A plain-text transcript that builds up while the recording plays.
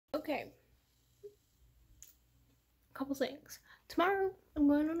Okay. A couple things. Tomorrow, I'm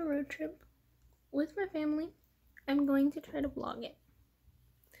going on a road trip with my family. I'm going to try to vlog it.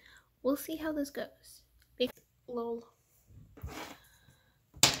 We'll see how this goes. Lol.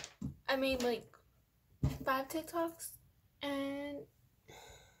 I made like 5 TikToks and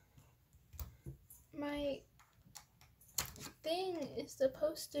my thing is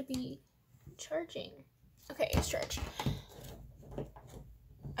supposed to be charging. Okay, it's charged.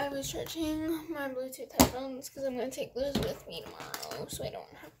 I was charging my Bluetooth headphones because I'm going to take those with me tomorrow so I don't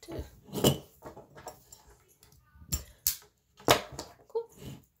have to. Cool.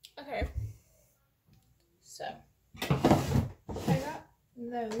 Okay. So, I got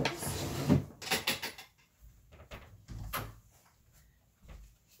those.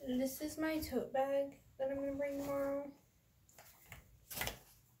 This is my tote bag that I'm going to bring tomorrow.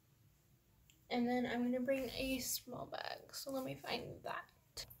 And then I'm going to bring a small bag. So let me find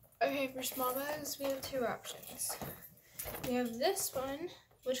that. Okay, for small bags, we have 2 options. We have this one,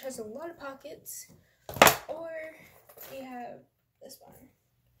 which has a lot of pockets, or we have this one,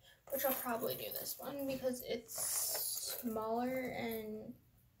 which I'll probably do this one because it's smaller and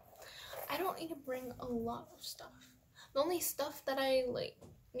I don't need to bring a lot of stuff. The only stuff that I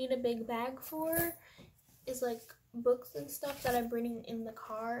need a big bag for is like books and stuff that I'm bringing in the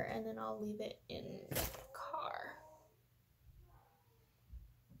car, and then I'll leave it in the car.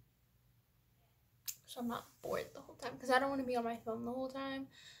 So I'm not bored the whole time, because I don't want to be on my phone the whole time,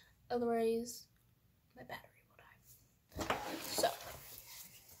 otherwise my battery will die. So,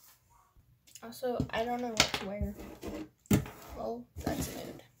 also, I don't know what to wear. Well, that's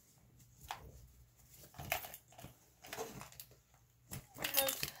nude. I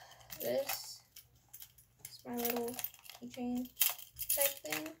have this. It's my little keychain type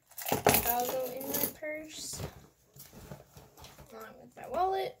thing. That'll go in my purse, along with my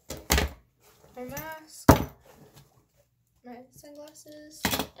wallet, my mask, my sunglasses,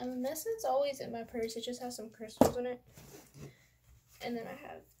 and this is always in my purse. It just has some crystals in it. And then I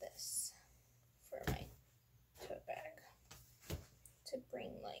have this for my tote bag to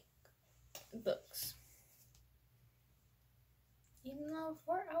bring like books. Even though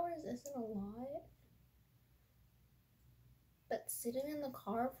 4 hours isn't a lot, but sitting in the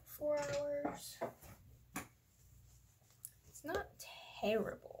car for 4 hours, it's not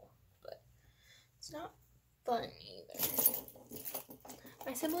terrible, but it's not fun either.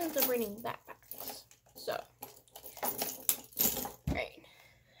 My siblings are bringing backpacks, so right.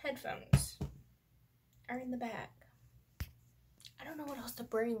 Headphones are in the bag. I don't know what else to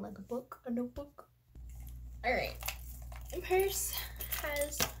bring, like a book, a notebook. Alright, my purse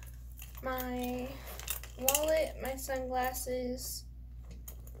has my wallet, my sunglasses,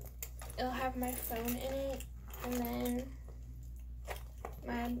 it'll have my phone in it, and then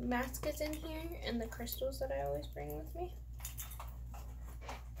my mask is in here, and the crystals that I always bring with me.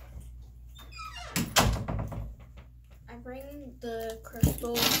 I bring the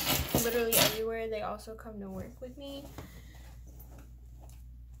crystals literally everywhere. They also come to work with me.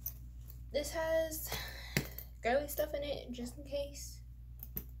 This has girly stuff in it, just in case.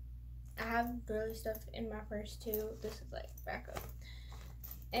 I have girly stuff in my purse too. This is like backup.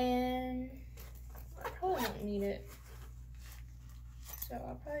 And I probably won't need it, so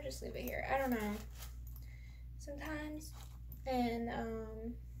I'll probably just leave it here. I don't know. Sometimes. And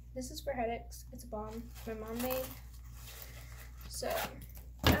this is for headaches. It's a balm my mom made. So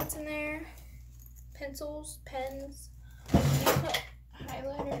that's in there. Pencils, pens. Put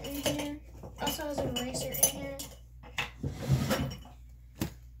highlighter in here. Also has an eraser in here.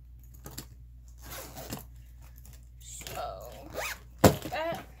 So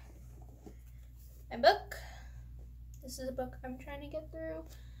that. My book. This is a book I'm trying to get through.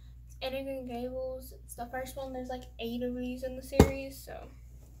 It's Anna Green Gables. It's the first one. There's like 8 of these in the series. So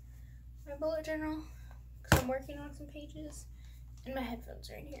my bullet journal, because I'm working on some pages. And my headphones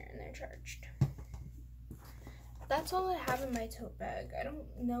are in here and they're charged. That's all I have in my tote bag. I don't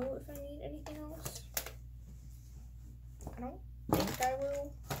know if I need anything else. I don't think I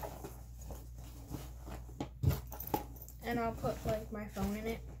will. And I'll put like my phone in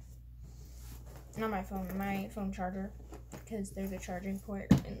it. Not my phone, my phone charger. Because there's a charging port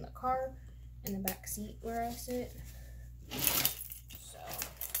in the car, in the back seat where I sit. So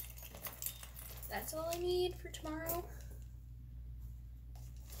that's all I need for tomorrow.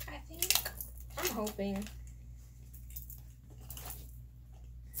 I'm hoping,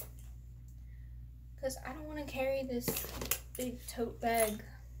 because I don't want to carry this big tote bag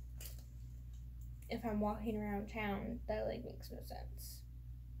if I'm walking around town. That like makes no sense.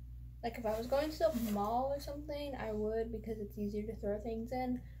 Like if I was going to the mall or something, I would, because it's easier to throw things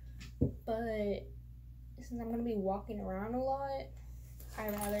in. but since I'm gonna be walking around a lot,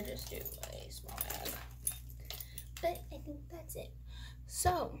 I'd rather just do a small bag. But I think that's it.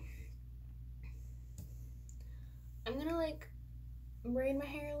 So I'm gonna like braid my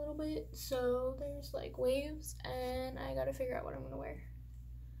hair a little bit so there's like waves, and I gotta figure out what I'm gonna wear.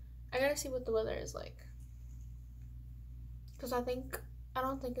 I gotta see what the weather is like, because I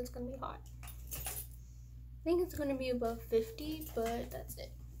don't think it's gonna be hot. I think it's gonna be above 50, but that's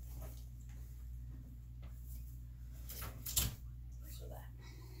it. So that.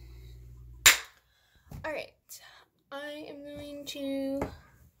 Alright, I am going to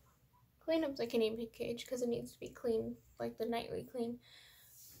clean up the guinea pig cage because it needs to be clean, like the nightly clean,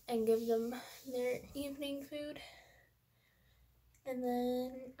 and give them their evening food. And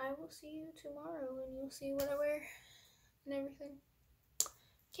then I will see you tomorrow and you'll see what I wear and everything.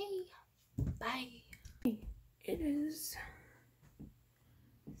 Okay, bye. It is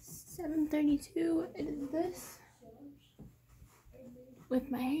 7:32. It is this with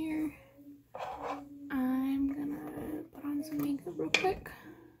my hair. I'm gonna put on some makeup real quick.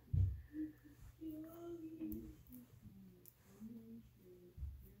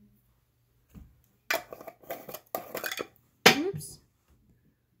 Oops.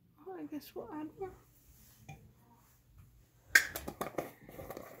 Oh, I guess we'll add more.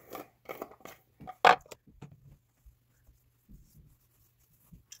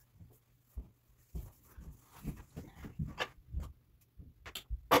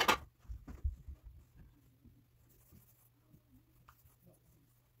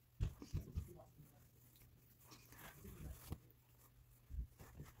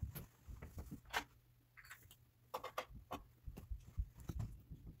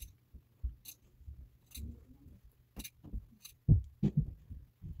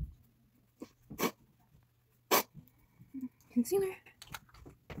 Concealer.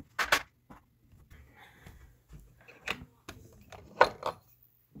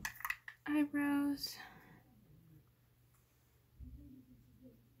 Eyebrows.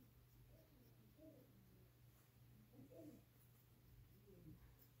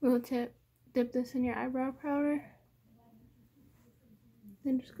 We'll dip this in your eyebrow powder.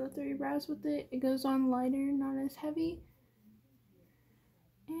 Then just go through your brows with it. It goes on lighter, not as heavy.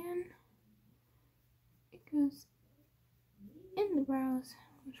 And it goes in the brows,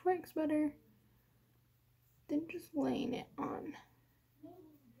 which works better than just laying it on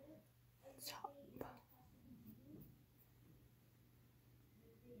top.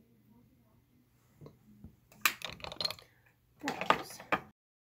 Brows.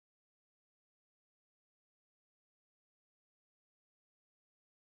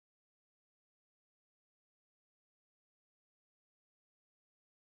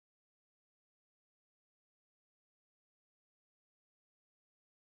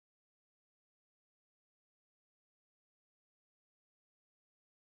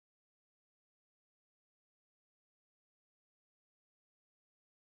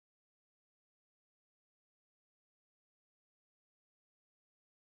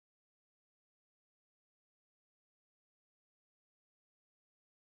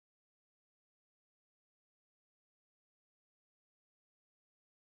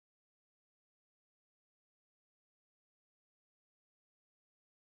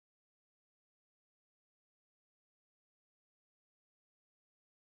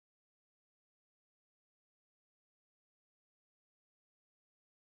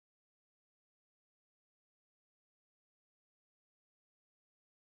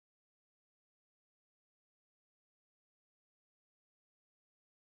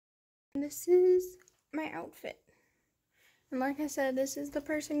 This is my outfit. And like I said, this is the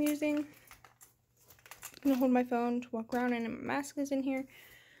purse I'm using. I'm gonna hold my phone to walk around, and my mask is in here,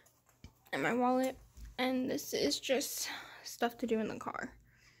 and my wallet. And this is just stuff to do in the car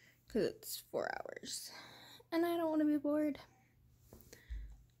because it's 4 hours. And I don't want to be bored.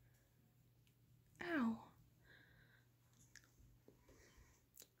 Ow.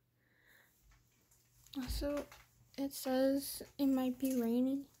 Also, it says it might be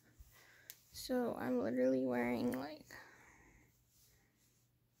raining. So I'm literally wearing like,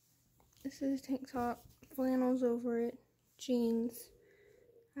 this is a tank top, flannels over it, jeans.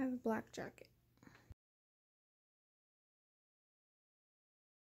 I have a black jacket.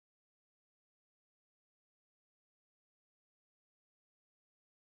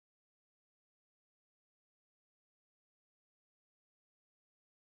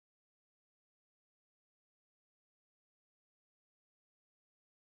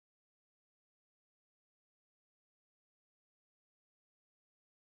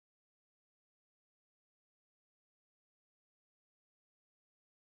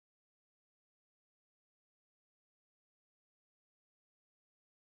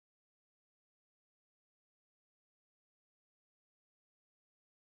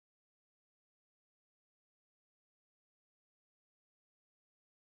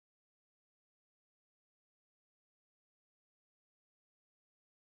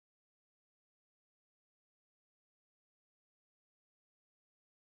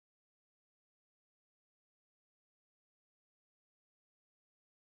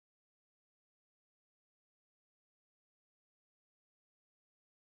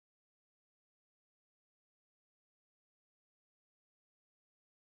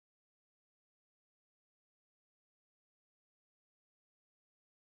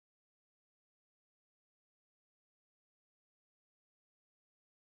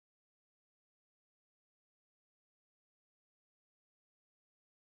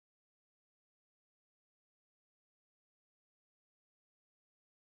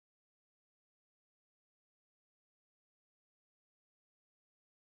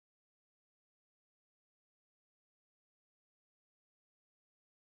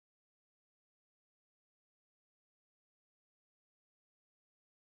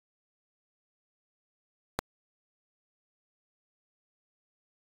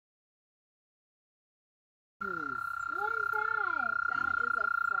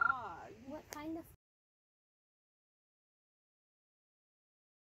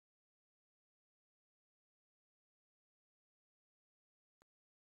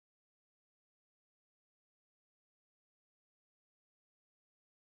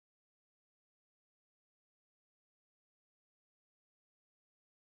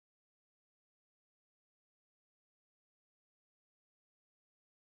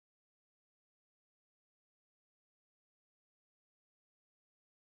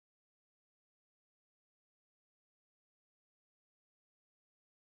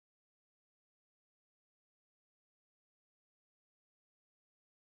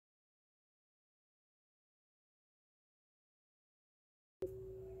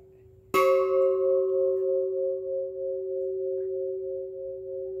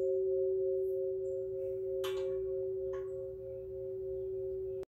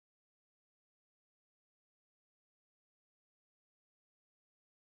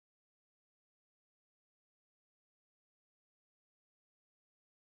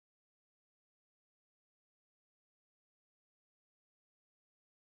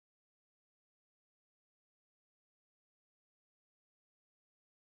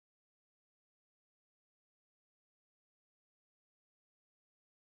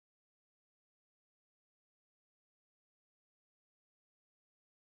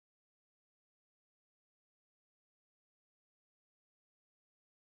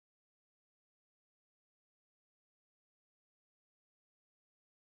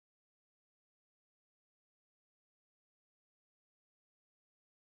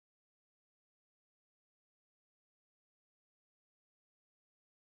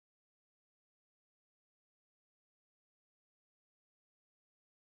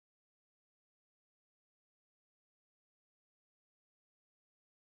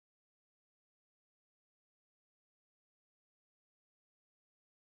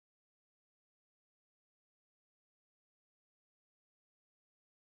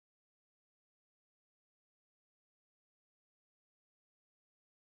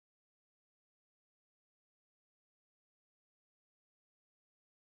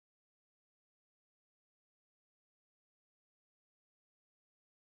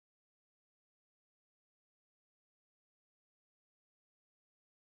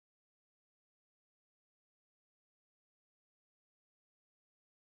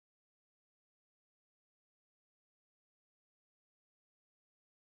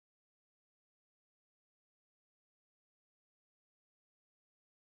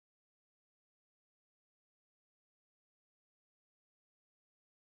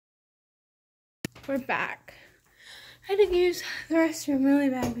 we're back. I had to use the restroom really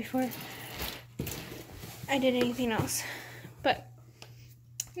bad before I did anything else. But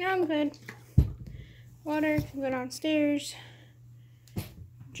now I'm good. Water, can go downstairs.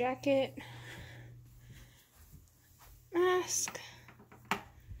 Jacket. Mask.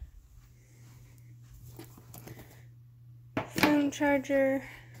 Phone charger.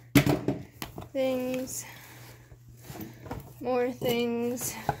 Things. More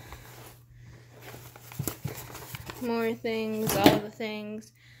things. More things, all the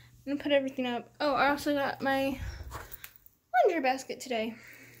things. I'm gonna put everything up. Oh, I also got my laundry basket today.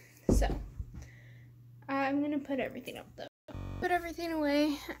 So, I'm gonna put everything up though. Put everything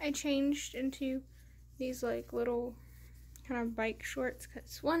away. I changed into these like little kind of bike shorts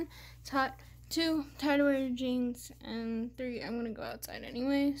because 1, it's hot. 2, I'm tired of wearing jeans. And 3, I'm gonna go outside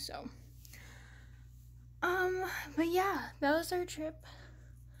anyway, so. But yeah, that was our trip.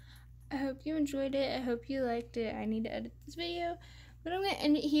 I hope you enjoyed it. I hope you liked it. I need to edit this video, but I'm going to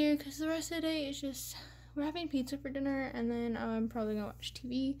end it here because the rest of the day is just, we're having pizza for dinner, and then I'm probably going to watch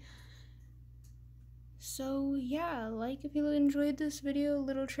TV. So yeah, like if you enjoyed this video,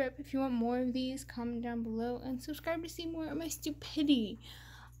 little trip. If you want more of these, comment down below, and subscribe to see more of my stupidity.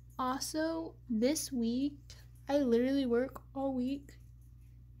 Also, this week, I literally work all week.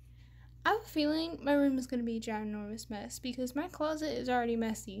 I have a feeling my room is going to be a ginormous mess because my closet is already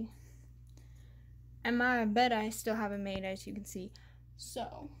messy. And my bed I still haven't made, as you can see.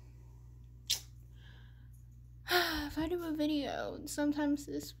 So, if I do a video sometimes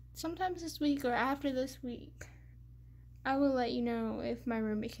this week or after this week, I will let you know if my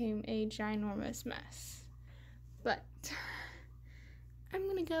room became a ginormous mess. But, I'm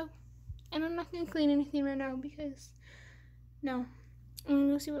gonna go. And I'm not gonna clean anything right now because, no. I'm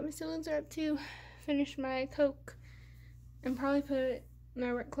gonna go see what my siblings are up to, finish my Coke, and probably put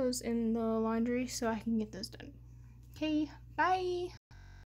my work clothes in the laundry so I can get those done. Okay, bye!